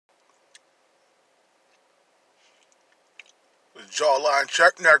Jawline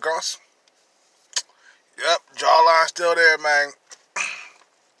check, niggas. Yep, jawline still there, man.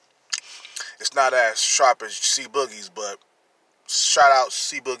 It's not as sharp as C Boogie's, but shout out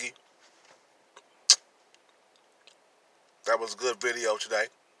C Boogie. That was a good video today.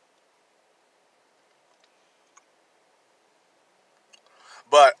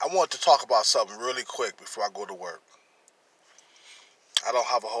 But I want to talk about something really quick before I go to work. I don't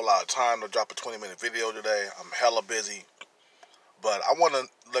have a whole lot of time to drop a 20-minute video today. I'm hella busy. But I want to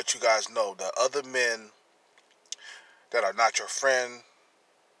let you guys know that other men that are not your friend,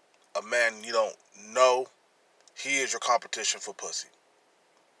 a man you don't know, he is your competition for pussy.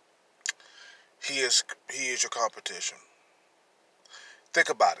 He is your competition. Think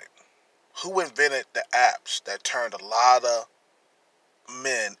about it. Who invented the apps that turned a lot of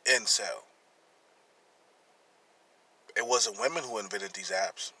men incel? It wasn't women who invented these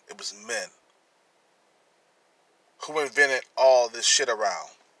apps. It was men. Who invented all this shit around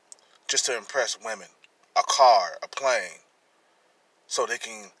just to impress women? A car, a plane, so they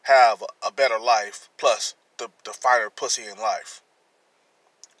can have a better life, plus the finer pussy in life.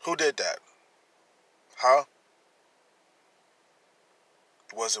 Who did that? Huh?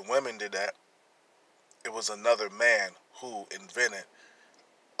 It wasn't women did that. It was another man who invented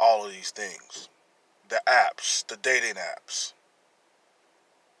all of these things. The apps, the dating apps.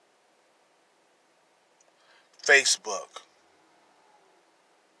 Facebook.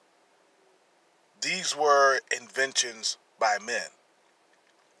 These were inventions by men.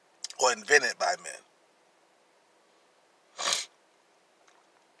 Or invented by men.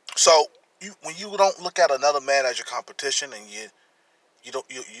 So, when you don't look at another man as your competition and you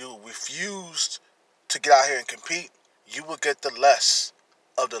refuse to get out here and compete, you will get the less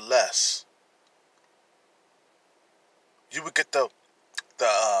of the less. You would get the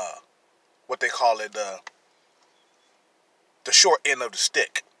what they call it, the short end of the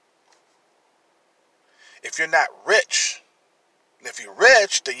stick. If you're not rich, if you're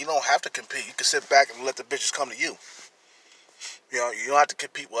rich, then you don't have to compete. You can sit back and let the bitches come to you. You know, you don't have to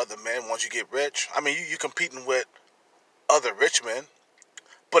compete with other men once you get rich. I mean, you're competing with other rich men,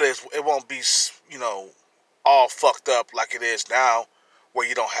 but it won't be, all fucked up like it is now, where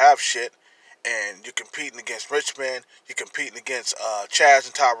you don't have shit. And you're competing against rich men. You're competing against Chaz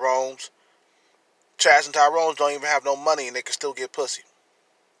and Tyrone's. Chaz and Tyrone's don't even have no money and they can still get pussy.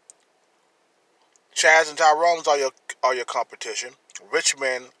 Chaz and Tyrone's are your competition. Rich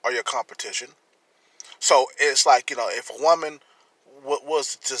men are your competition. So it's like, if a woman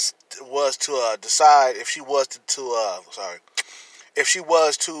was to decide, if she was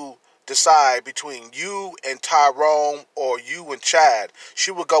to decide between you and Tyrone or you and Chad,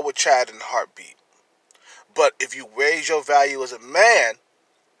 she would go with Chad in a heartbeat. But if you raise your value as a man,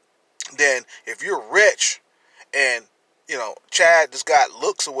 then if you're rich and, Chad just got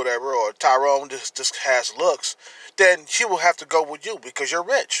looks or whatever, or Tyrone just has looks, then she will have to go with you because you're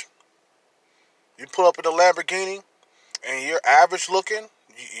rich. You pull up in a Lamborghini and you're average looking,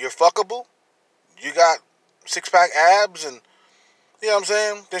 you're fuckable, you got six-pack abs and, you know what I'm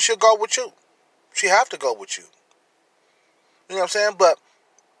saying? Then she'll go with you. She have to go with you. You know what I'm saying? But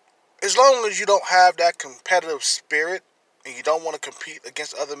as long as you don't have that competitive spirit and you don't want to compete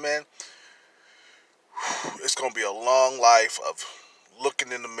against other men, it's going to be a long life of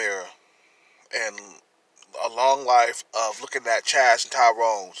looking in the mirror and a long life of looking at Chaz and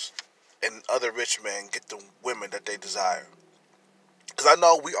Tyrone's and other rich men get the women that they desire. Because I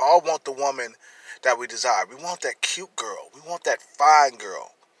know we all want the woman that we desire. We want that cute girl. We want that fine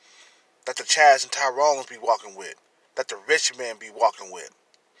girl that the Chaz and Tyrone's be walking with, that the rich men be walking with.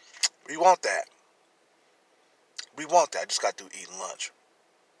 We want that. We want that. Just got through eating lunch.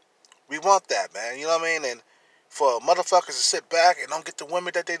 We want that, man. You know what I mean? And for motherfuckers to sit back and don't get the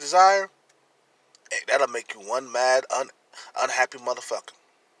women that they desire, that'll make you one mad, unhappy motherfucker.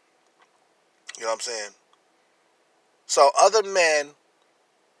 You know what I'm saying? So other men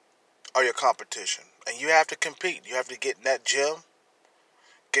are your competition. And you have to compete. You have to get in that gym.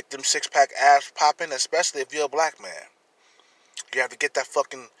 Get them six-pack abs popping, especially if you're a black man. You have to get that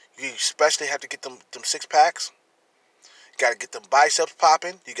you especially have to get them six-packs. You got to get them biceps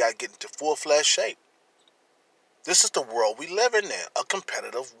popping. You got to get into full-fledged shape. This is the world we live in now, a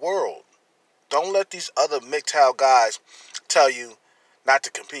competitive world. Don't let these other MGTOW guys tell you not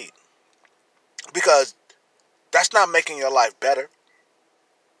to compete. Because that's not making your life better.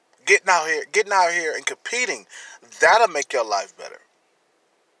 Getting out here and competing, that'll make your life better.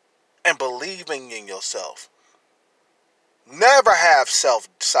 And believing in yourself. Never have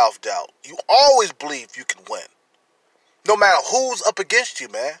self-doubt. You always believe you can win. No matter who's up against you,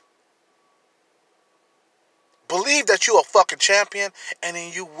 man. Believe that you're a fucking champion, and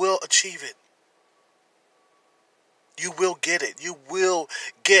then you will achieve it. You will get it. You will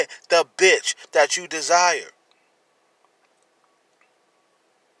get the bitch that you desire.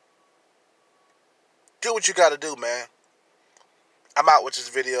 Do what you gotta do, man. I'm out with this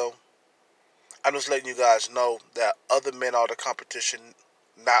video. I'm just letting you guys know that other men are the competition,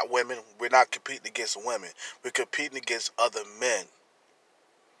 not women. We're not competing against women. We're competing against other men.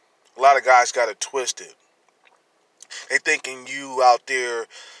 A lot of guys got it twisted. They thinking you out there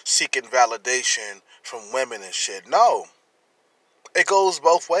seeking validation from women and shit. No. It goes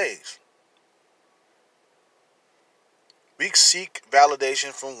both ways. We seek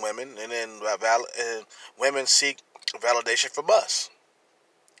validation from women, and then women seek validation from us.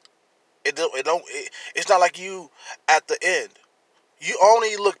 It's not like you at the end. You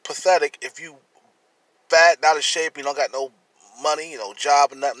only look pathetic if you fat, not in shape, you don't got no money,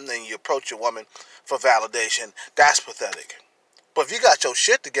 job or nothing, and you approach a woman for validation. That's pathetic. But if you got your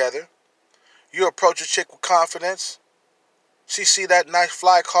shit together, you approach a chick with confidence. She see that nice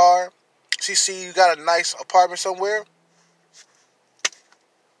fly car. She see you got a nice apartment somewhere.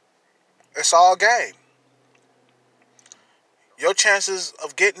 It's all game. Your chances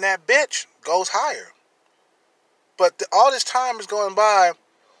of getting that bitch goes higher. But all this time is going by,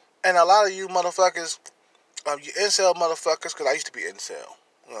 and a lot of you motherfuckers, you incel motherfuckers, because I used to be incel.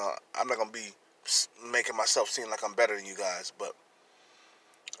 I'm not going to be making myself seem like I'm better than you guys, but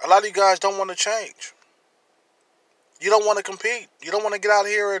a lot of you guys don't want to change. You don't want to compete. You don't want to get out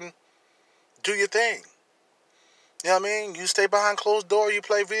here and do your thing. You know what I mean? You stay behind closed door, you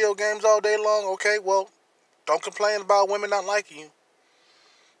play video games all day long. Okay, well, don't complain about women not liking you.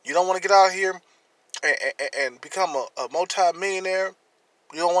 You don't want to get out here and become a multi-millionaire.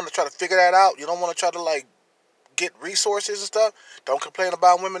 You don't want to try to figure that out. You don't want to try to, get resources and stuff. Don't complain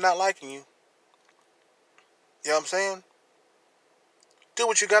about women not liking you. You know what I'm saying? Do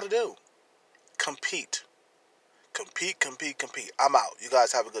what you got to do. Compete. Compete, compete, compete. I'm out. You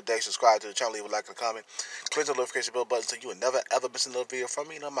guys have a good day. Subscribe to the channel. Leave a like and a comment. Click the notification bell button so you will never ever miss another video from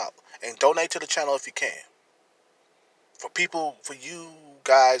me, and I'm out. And donate to the channel if you can. For you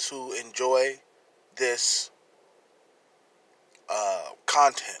guys who enjoy this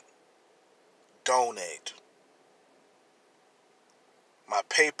content, donate. My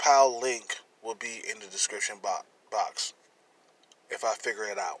PayPal link will be in the description box if I figure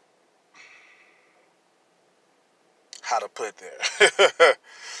it out how to put it there.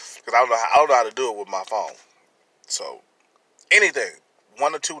 Because I don't know how to do it with my phone. So anything,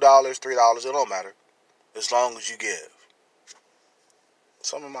 $1 or $2, $3, it don't matter, as long as you give.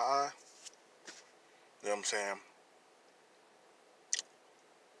 Something in my eye. You know what I'm saying?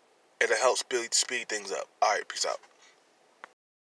 It'll help speed things up. All right, peace out.